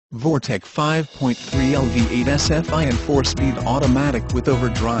Vortec 5.3L V8 SFI and 4-speed automatic with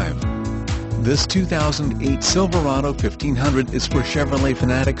overdrive. This 2008 Silverado 1500 is for Chevrolet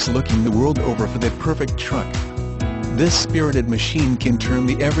fanatics looking the world over for the perfect truck. This spirited machine can turn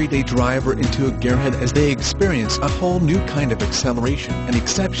the everyday driver into a gearhead as they experience a whole new kind of acceleration and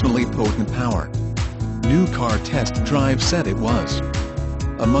exceptionally potent power. New car test drive said it was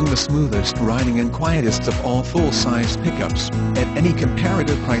among the smoothest riding and quietest of all full-size pickups, at any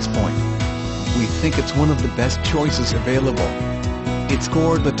comparative price point. We think it's one of the best choices available. It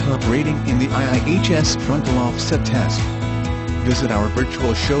scored the top rating in the IIHS frontal offset test. Visit our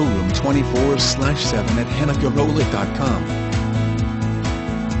virtual showroom 24/7 at hennachevrolet.com.